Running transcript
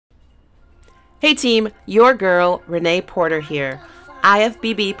Hey team, your girl Renee Porter here,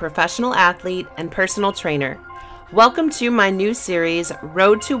 IFBB Professional Athlete and Personal Trainer. Welcome to my new series,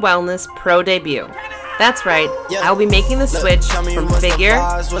 Road to Wellness Pro Debut. That's right, I'll be making the switch from figure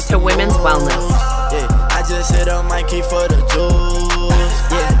to women's wellness. I just hit on my key for the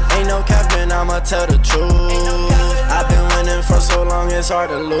juice. Ain't no capping, I'ma tell the truth. I've been winning for so long, it's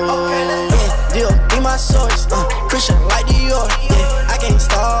hard to lose. Be my source, Christian like Dior. I can't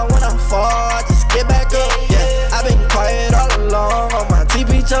start when I'm far, just get back up. I've been quiet all along on my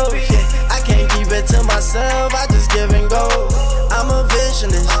TP toes. I can't keep it to myself, I just give and go. I'm a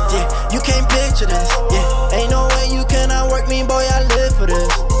visionist, you can't picture this. Ain't no way you cannot work me, boy, I live for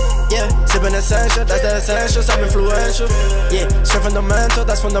this. Sipping essential, that's the essentials, I'm influential. Straight fundamental,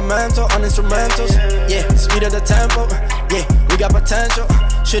 that's fundamental, on instrumentals. Speed of the tempo, we got potential.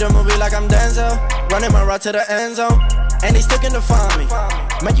 Shoot a movie like I'm Denzel, running my route to the end zone. And they sticking to find me,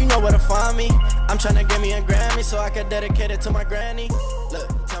 man, you know where to find me. I'm trying to get me a Grammy so I can dedicate it to my granny. Look,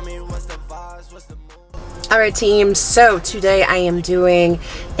 tell me what's the vibes, what's the move. Alright team, so today I am doing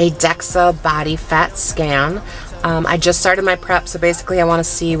a DEXA body fat scan. I just started my prep, so basically I want to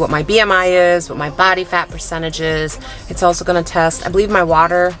see what my BMI is, what my body fat percentage is. It's also going to test, I believe, my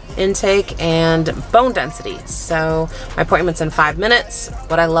water intake and bone density. So my appointment's in 5 minutes.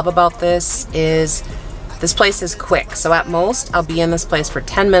 What I love about this is this place is quick. So at most, I'll be in this place for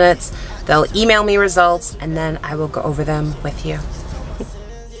 10 minutes. They'll email me results, and then I will go over them with you.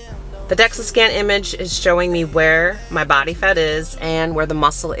 The DEXA scan image is showing me where my body fat is and where the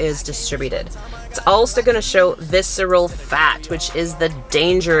muscle is distributed. It's also going to show visceral fat, which is the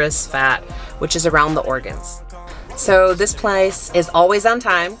dangerous fat, which is around the organs. So this place is always on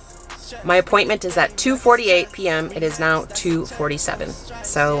time. My appointment is at 2:48 p.m. It is now 2:47.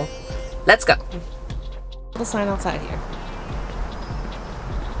 So let's go. Little sign outside here.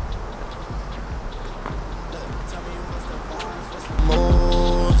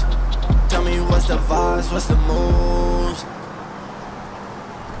 Tell me what's the vibes, what's the moves?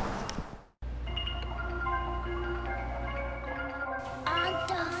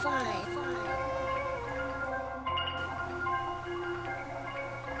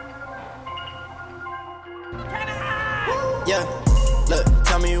 Look,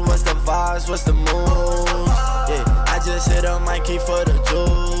 tell me what's the vibes, what's the moves? I just hit on my key for the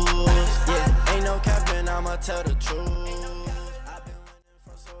juice. Ain't no capping, I'ma tell the truth. I've been winning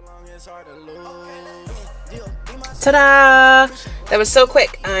for so long, it's hard to lose. Ta-da! That was so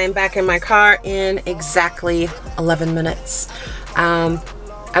quick. I'm back in my car in exactly 11 minutes. I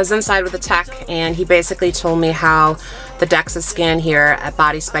was inside with the tech, and he basically told me how the DEXA scan here at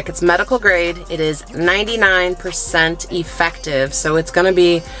Body Spec, it's medical grade, it is 99% effective, so it's going to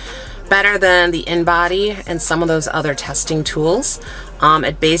be better than the InBody and some of those other testing tools.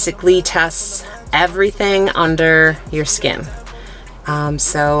 It basically tests everything under your skin.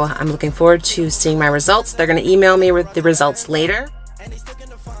 So I'm looking forward to seeing my results. They're going to email me with the results later.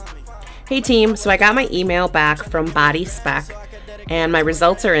 Hey team, so I got my email back from Body Spec, and my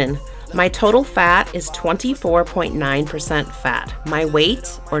results are in. My total fat is 24.9% fat. My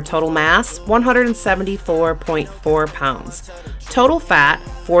weight, or total mass, 174.4 pounds. Total fat,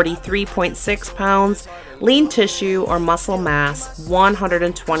 43.6 pounds. Lean tissue, or muscle mass,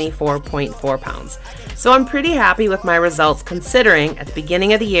 124.4 pounds. So I'm pretty happy with my results, considering at the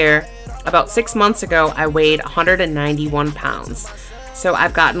beginning of the year, about 6 months ago, I weighed 191 pounds. So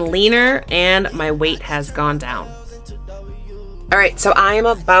I've gotten leaner and my weight has gone down. Alright, so I'm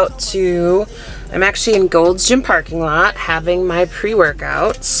actually in Gold's Gym parking lot having my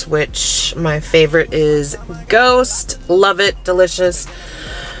pre-workouts, which my favorite is Ghost. Love it, delicious.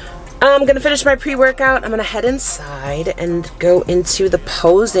 I'm gonna finish my pre-workout. I'm gonna head inside and go into the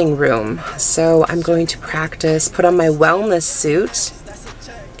posing room. So I'm going to practice, put on my wellness suit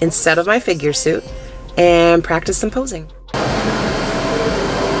instead of my figure suit, and practice some posing.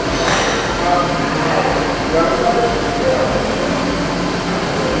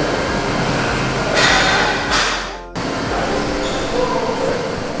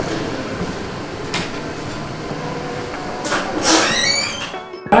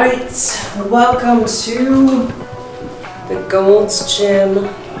 Alright, welcome to the Gold's Gym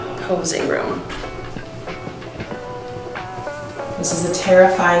posing room. This is a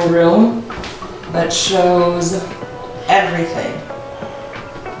terrifying room that shows everything.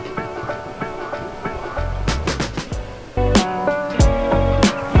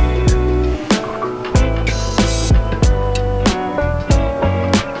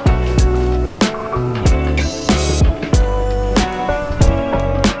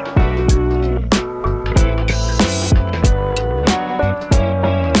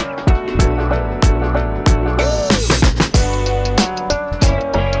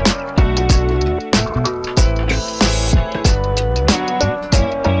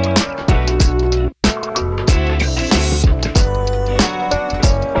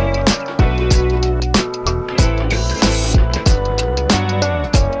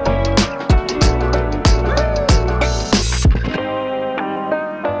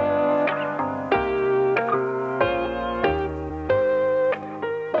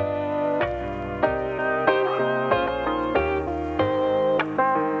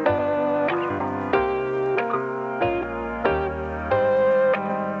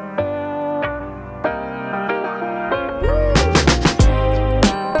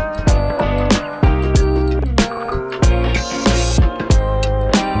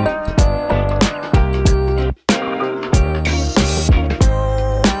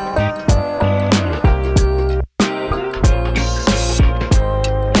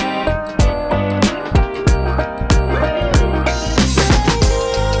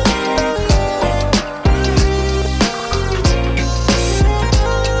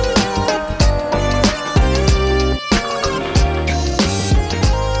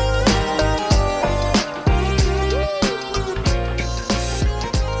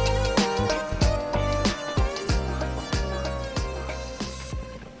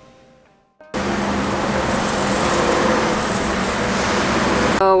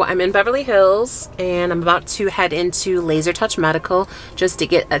 So I'm in Beverly Hills and I'm about to head into Laser Touch Medical just to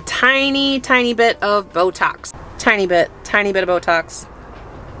get a tiny bit of Botox. Tiny bit of Botox.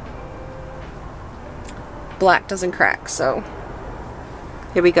 Black doesn't crack, so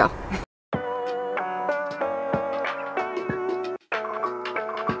here we go.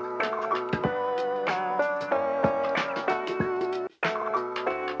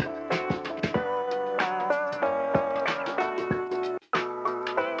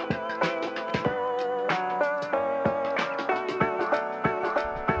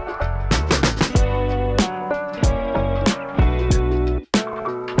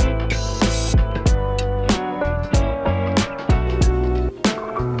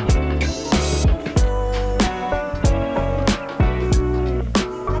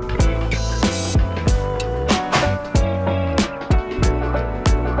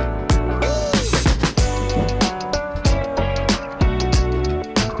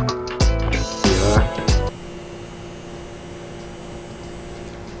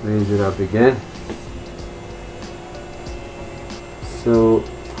 Raise it up again. So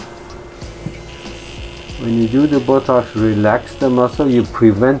when you do the Botox, relax the muscle, you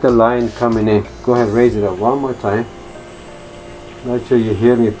prevent the line coming in. Go ahead, raise it up one more time. Not sure you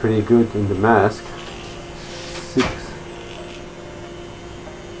hear me pretty good in the mask. 6.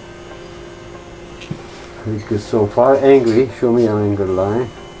 Because so far angry, show me your anger line.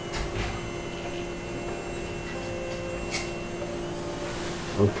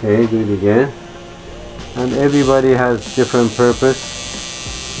 Okay, do it again. And everybody has different purpose.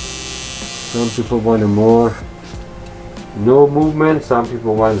 Some people want more no movement, some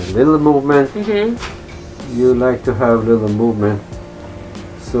people want a little movement. You like to have little movement.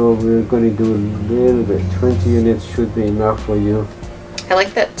 So we're going to do a little bit. 20 units should be enough for you. I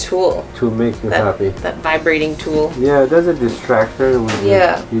like that tool. To make you happy. That vibrating tool. Yeah, that's a distractor.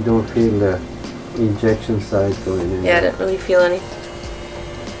 Yeah. You don't feel the injection side going in. Yeah, I didn't really feel anything.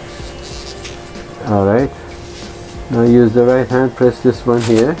 Alright, now use the right hand, press this one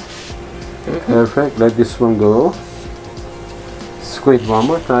here. Perfect, let this one go. Squeeze one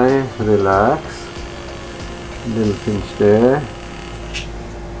more time, relax. Little pinch there.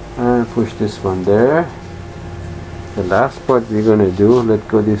 And push this one there. The last part we're going to do, let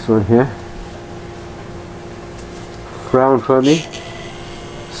go this one here. Frown for me.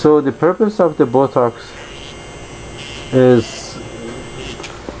 So the purpose of the Botox is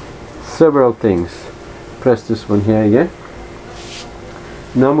several things. Press this one here again.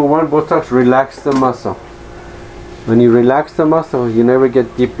 Number one, Botox relax the muscle. When you relax the muscle, you never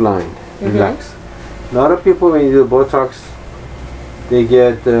get deep line. Relax. A lot of people, when you do Botox, they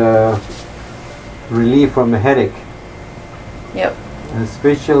get relief from a headache. Yep.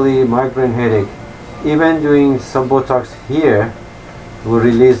 Especially migraine headache. Even doing some Botox here will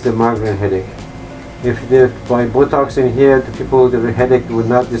release the migraine headache. If by Botox in here, the people with the headache would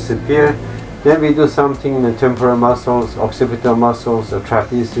not disappear, then we do something in the temporal muscles, occipital muscles, or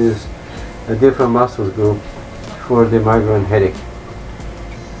trapezius, a different muscle group for the migraine headache.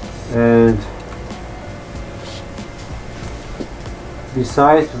 And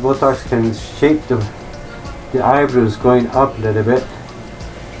besides, Botox can shape the eyebrows going up a little bit.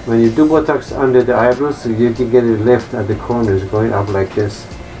 When you do Botox under the eyebrows, you can get a lift at the corners going up like this.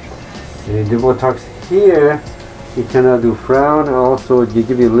 When you do Botox here, you cannot do frown, and also you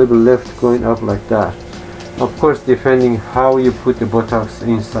give you a little lift going up like that. Of course, depending how you put the Botox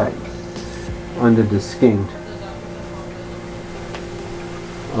inside, under the skin.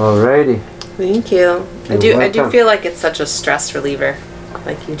 Alrighty. Thank you. I do feel like it's such a stress reliever.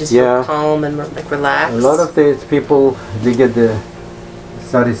 Like you just feel calm and like relaxed. A lot of days people, they get the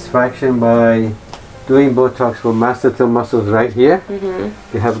satisfaction by doing Botox for masseter muscles right here.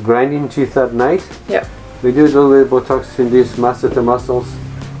 They have grinding teeth at night. Yep. We do a little bit of Botox in these masseter muscles.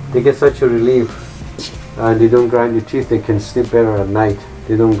 They get such a relief, and they don't grind the teeth. They can sleep better at night.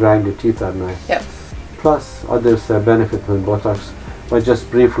 They don't grind the teeth at night. Yep. Plus others benefit from Botox. But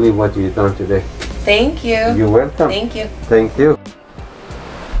just briefly, what you've done today. Thank you. You're welcome. Thank you. Thank you.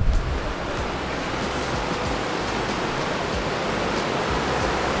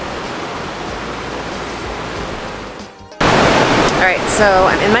 Alright, so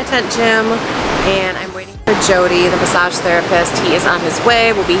I'm in my tent gym and I'm waiting for Jody, the massage therapist. He is on his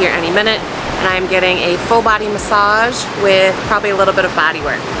way, will be here any minute, and I'm getting a full body massage with probably a little bit of body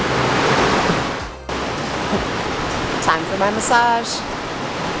work. Time for my massage.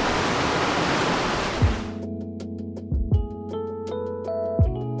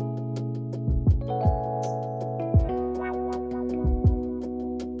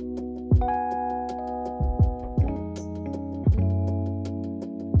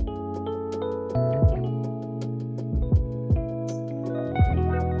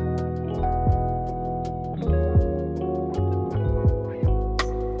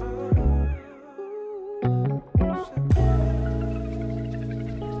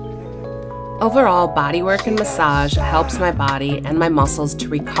 Overall, bodywork and massage helps my body and my muscles to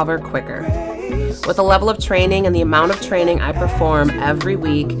recover quicker. With the level of training and the amount of training I perform every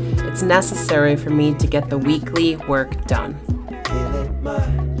week, it's necessary for me to get the weekly work done.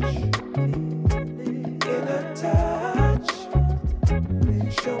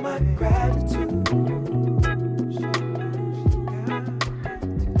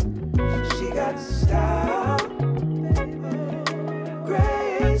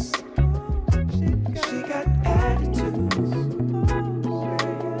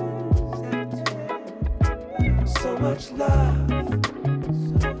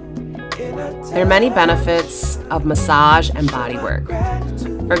 There are many benefits of massage and bodywork.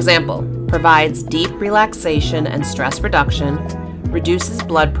 For example, provides deep relaxation and stress reduction, reduces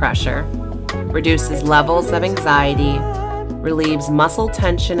blood pressure, reduces levels of anxiety, relieves muscle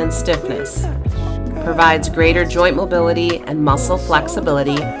tension and stiffness, provides greater joint mobility and muscle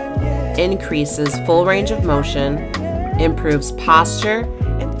flexibility, increases full range of motion, improves posture,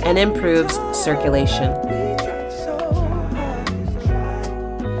 and improves circulation.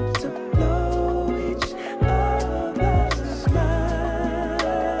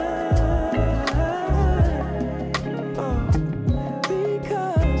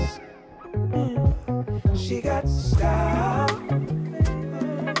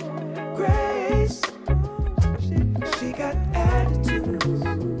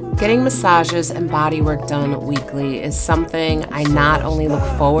 Getting massages and bodywork done weekly is something I not only look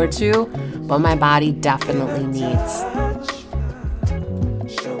forward to, but my body definitely needs.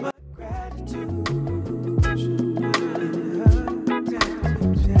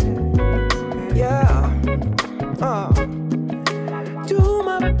 Do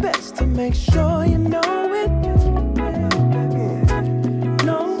my best to make sure you know it.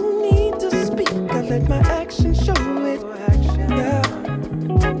 No need to speak, I let my actions show it. Yeah.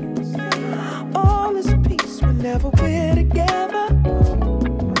 All is peace whenever we're together.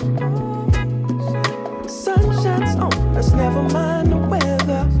 Sun shines on us, never mind the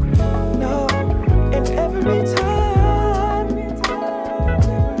weather. No, and every time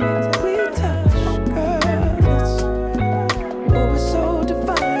we touch, girl, it's so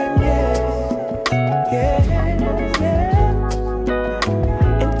divine, yeah, yeah.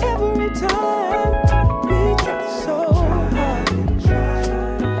 And every time we try so hard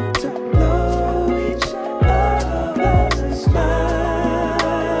to blow each other's mind,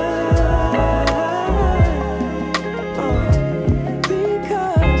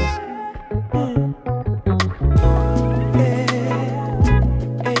 because there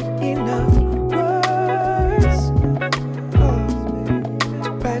ain't enough words to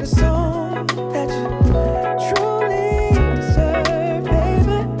write a song that you truly deserve,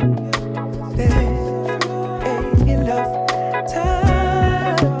 baby. There ain't enough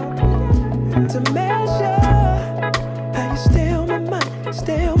time to measure how you stay on my mind,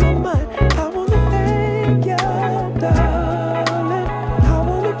 stay on my mind. I wanna thank you, darling. I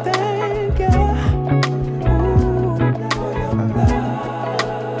wanna thank you, for your love.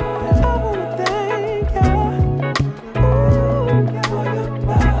 I wanna thank you, for your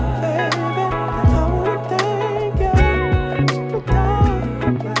love, baby. I wanna thank you,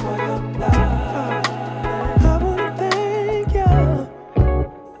 darling, for your love. I wanna thank you.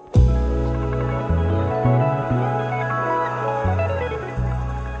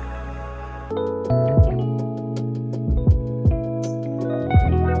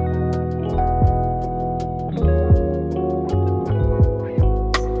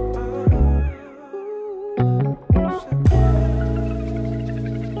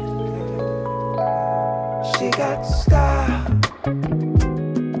 She got style,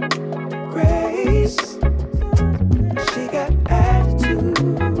 grace. She got attitude.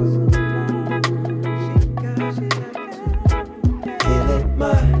 Feel it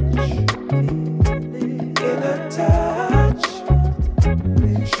much in her touch.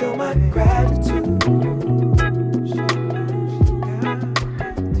 Show my gratitude.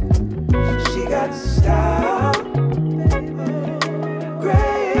 She got style,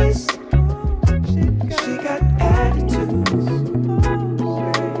 grace. She got attitude.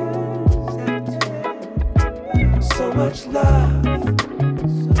 So much love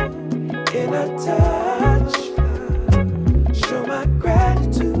in her touch. Show my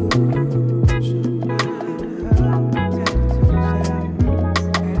gratitude.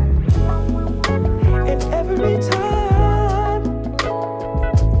 And every time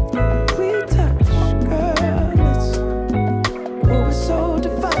we touch, girl, it's so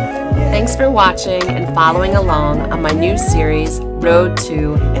divine. Yeah. Thanks for watching and following along on my new series, Road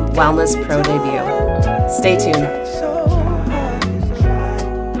to Wellness Pro Debut. Stay tuned. So